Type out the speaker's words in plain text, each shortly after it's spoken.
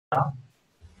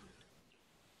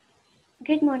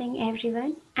Good morning,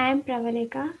 everyone. I am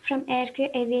Pravalika from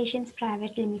AirCrew Aviations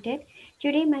Private Limited.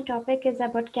 Today, my topic is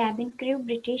about cabin crew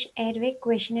British Airways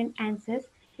question and answers,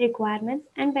 requirements,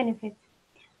 and benefits.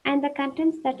 And the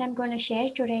contents that I'm going to share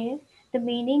today is the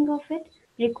meaning of it,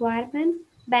 requirements,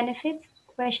 benefits,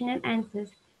 question and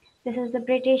answers. This is the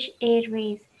British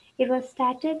Airways. It was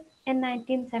started in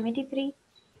 1973,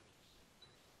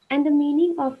 and the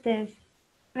meaning of this,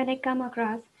 when I come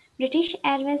across, British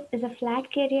Airways is a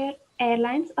flag carrier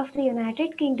airlines of the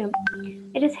United Kingdom.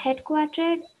 It is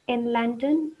headquartered in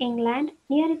London, England,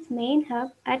 near its main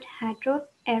hub at Heathrow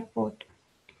Airport.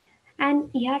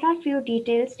 And here are few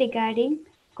details regarding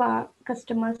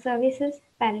customer services,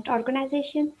 parent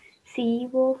organization,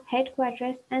 CEO,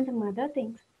 headquarters, and some other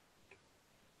things.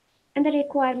 And the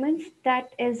requirements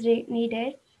that is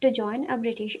needed to join a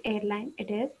British airline,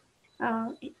 it is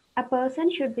uh, a person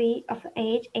should be of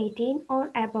age 18 or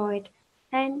above it,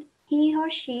 and he or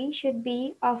she should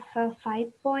be of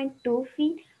 5.2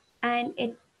 feet and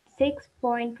it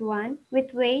 6.1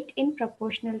 with weight in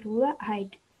proportional to the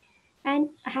height, and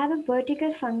have a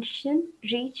vertical function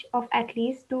reach of at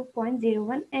least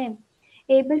 2.01 m,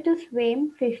 able to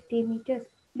swim 50 meters,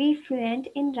 be fluent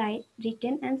in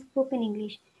written and spoken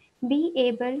English, be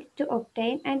able to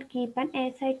obtain and keep an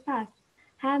airside pass,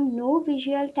 have no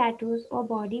visual tattoos or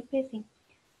body piercing,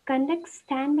 conduct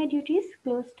standby duties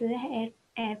close to the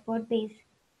airport base.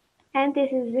 And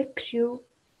this is the crew.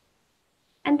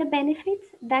 And the benefits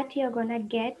that you're gonna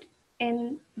get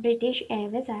in British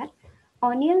Airways are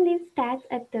annual leave starts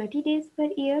at 30 days per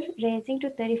year, raising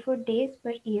to 34 days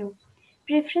per year.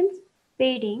 Preference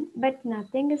paiding, but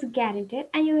nothing is guaranteed,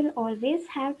 and you will always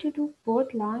have to do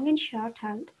both long and short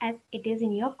haul as it is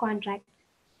in your contract.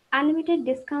 Unlimited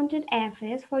discounted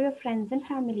airfares for your friends and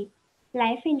family.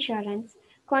 Life insurance,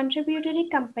 contributory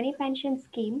company pension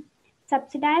scheme,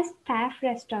 subsidized staff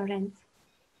restaurants.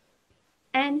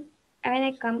 And when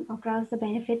I come across the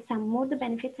benefits, some more the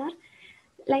benefits are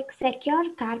like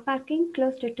secure car parking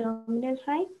close to Terminal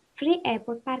 5, free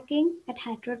airport parking at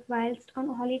Heathrow whilst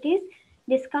on holidays,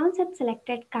 discounts at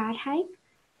selected car hike,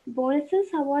 bonuses,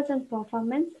 awards on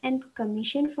performance, and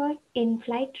commission for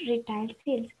in-flight retail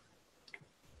sales.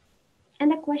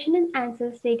 And the question and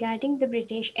answers regarding the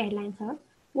British Airlines are: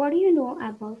 what do you know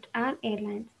about our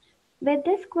airlines? With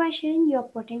this question, your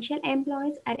potential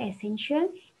employees are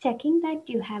essential checking that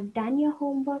you have done your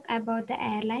homework about the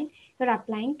airline you're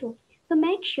applying to. So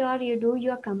make sure you do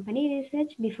your company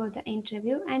research before the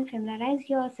interview and familiarize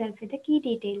yourself with the key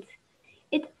details.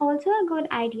 It's also a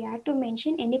good idea to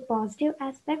mention any positive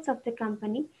aspects of the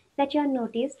company that you have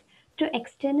noticed to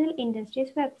external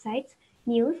industries websites,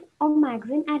 news, or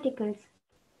magazine articles.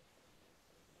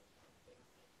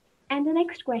 And the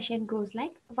next question goes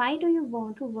like, why do you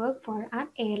want to work for our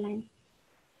airline?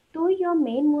 Though your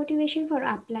main motivation for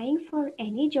applying for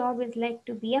any job is like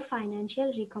to be a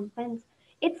financial recompense,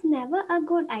 it's never a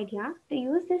good idea to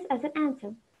use this as an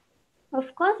answer.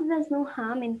 Of course, there's no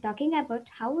harm in talking about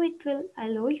how it will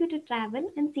allow you to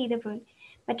travel and see the world.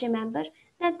 But remember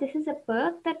that this is a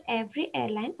perk that every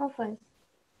airline offers.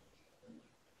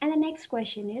 And the next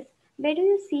question is, where do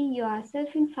you see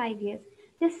yourself in 5 years?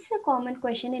 This is a common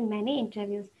question in many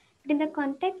interviews. But in the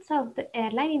context of the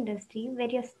airline industry, where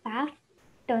your staff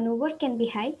turnover can be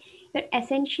high, you're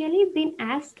essentially being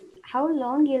asked how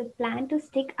long you'll plan to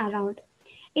stick around.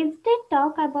 Instead,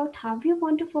 talk about how you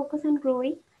want to focus on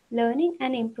growing, learning,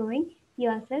 and improving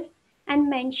yourself, and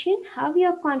mention how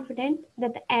you're confident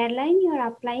that the airline you're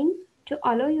applying to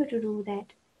allow you to do that.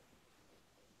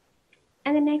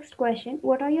 And the next question,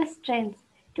 what are your strengths?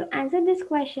 To answer this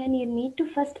question, you need to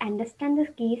first understand the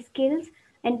key skills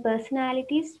and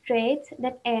personalities traits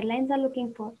that airlines are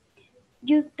looking for.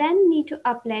 You then need to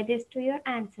apply this to your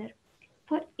answer.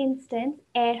 For instance,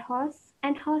 air hosts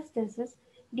and hostesses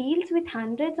deals with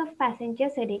hundreds of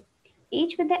passengers a day,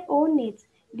 each with their own needs,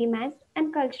 demands,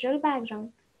 and cultural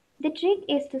background. The trick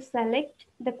is to select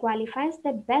the qualifiers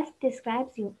that best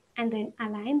describes you and then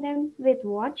align them with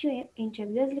what your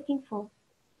interviewer is looking for.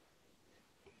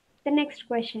 The next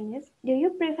question is, do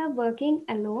you prefer working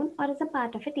alone or as a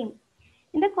part of a team?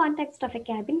 In the context of a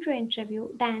cabin crew interview,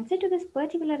 the answer to this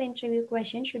particular interview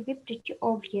question should be pretty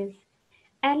obvious.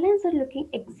 Airlines are looking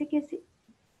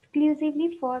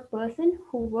exclusively for persons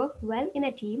who work well in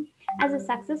a team as the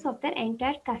success of their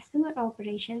entire customer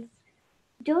operations.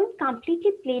 Don't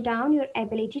completely play down your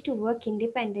ability to work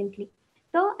independently.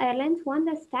 Though airlines want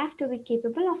their staff to be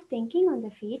capable of thinking on their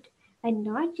feet and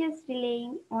not just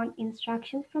relying on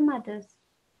instructions from others.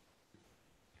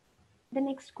 The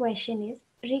next question is,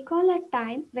 recall a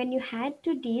time when you had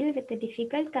to deal with a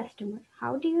difficult customer.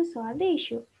 How do you solve the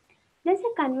issue? There's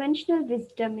a conventional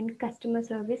wisdom in customer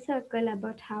service circle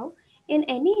about how, in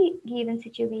any given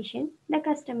situation, the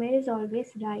customer is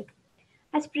always right.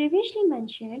 As previously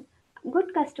mentioned,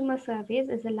 good customer service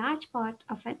is a large part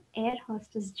of an air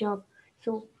hostess job.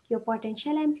 So your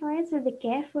potential employers will be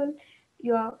careful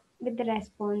with the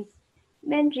response.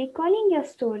 When recalling your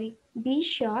story, be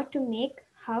sure to make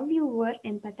how you were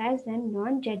empathized and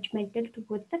non-judgmental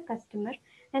towards the customer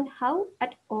and how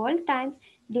at all times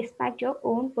despite your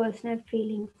own personal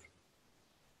feelings.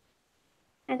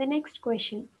 And the next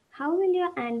question, how will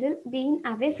you handle being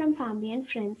away from family and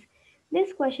friends?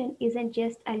 This question isn't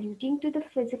just alluding to the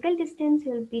physical distance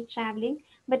you'll be traveling,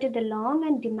 but to the long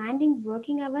and demanding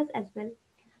working hours as well.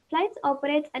 Flights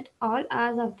operates at all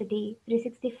hours of the day,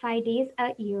 365 days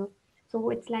a year. So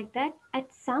it's like that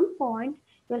at some point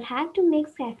you'll have to make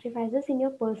sacrifices in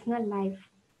your personal life.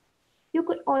 You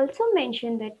could also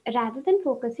mention that rather than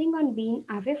focusing on being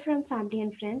away from family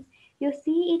and friends, you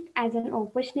see it as an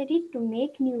opportunity to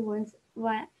make new ones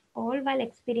all while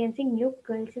experiencing new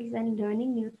cultures and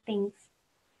learning new things.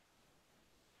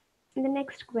 The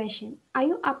next question, are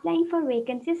you applying for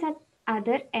vacancies at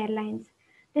other airlines?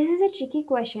 This is a tricky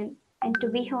question and to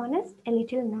be honest, a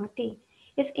little naughty.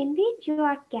 If indeed you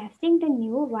are casting the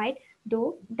new wide,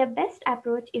 though, the best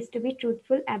approach is to be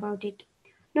truthful about it.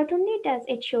 Not only does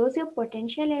it shows your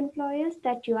potential employers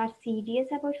that you are serious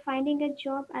about finding a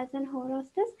job as an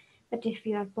hostess, but if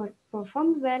you are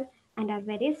performed well and are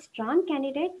very strong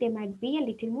candidate, they might be a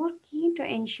little more keen to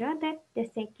ensure that they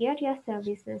secure your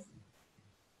services.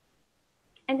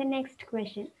 And the next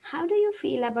question, how do you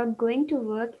feel about going to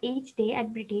work each day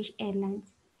at British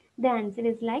Airlines? The answer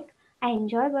is like, I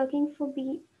enjoy working for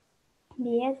me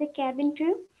as a cabin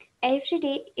crew. Every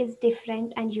day is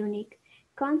different and unique.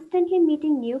 Constantly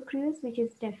meeting new crews, which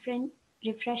is different,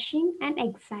 refreshing, and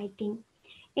exciting.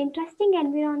 Interesting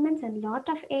environments and lot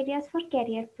of areas for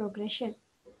career progression.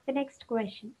 The next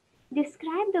question,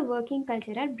 describe the working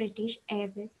culture at British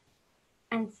Airways.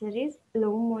 Answer is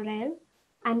low morale,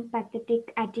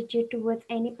 unpathetic attitude towards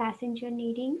any passenger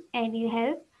needing any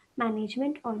help,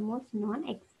 management almost non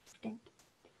existent.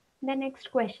 The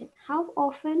next question, how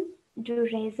often do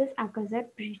raises occur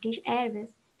at British Airways?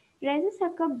 Raises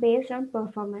occur based on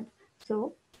performance.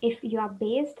 So, if you are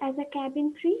based as a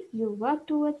cabin crew, you work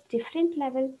towards different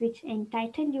levels which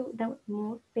entitle you the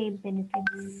more pay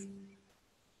benefits.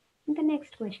 The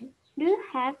next question, do you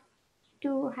have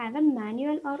to have a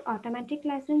manual or automatic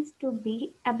license to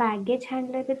be a baggage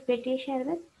handler with British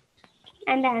Airways?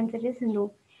 And the answer is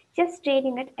no. Just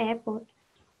trading at airport.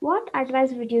 What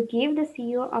advice would you give the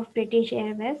CEO of British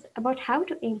Airways about how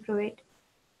to improve it?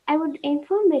 I would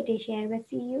inform British Airways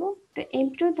CEO to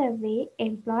improve the way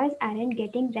employees aren't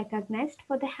getting recognized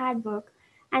for the hard work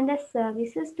and the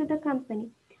services to the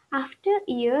company. After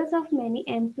years of many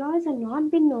employees are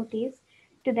not been noticed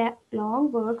to their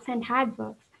long works and hard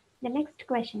works. The next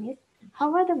question is,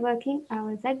 how are the working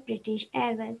hours at British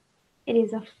Airways? It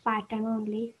is of part-time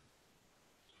only.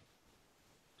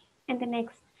 And the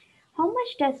next, how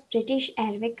much does British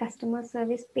Airways customer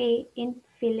service pay in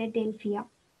Philadelphia?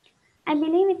 I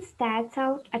believe it starts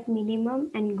out at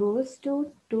minimum and goes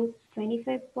to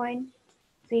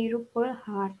 25.0 per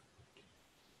hour.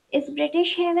 Is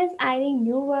British Airways hiring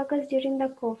new workers during the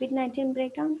COVID-19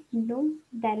 breakdown? No,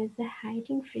 there is a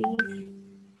hiring freeze.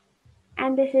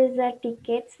 And this is the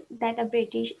tickets that a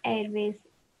British Airways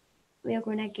we are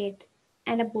gonna get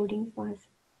and a boarding pass.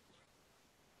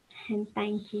 And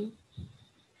thank you.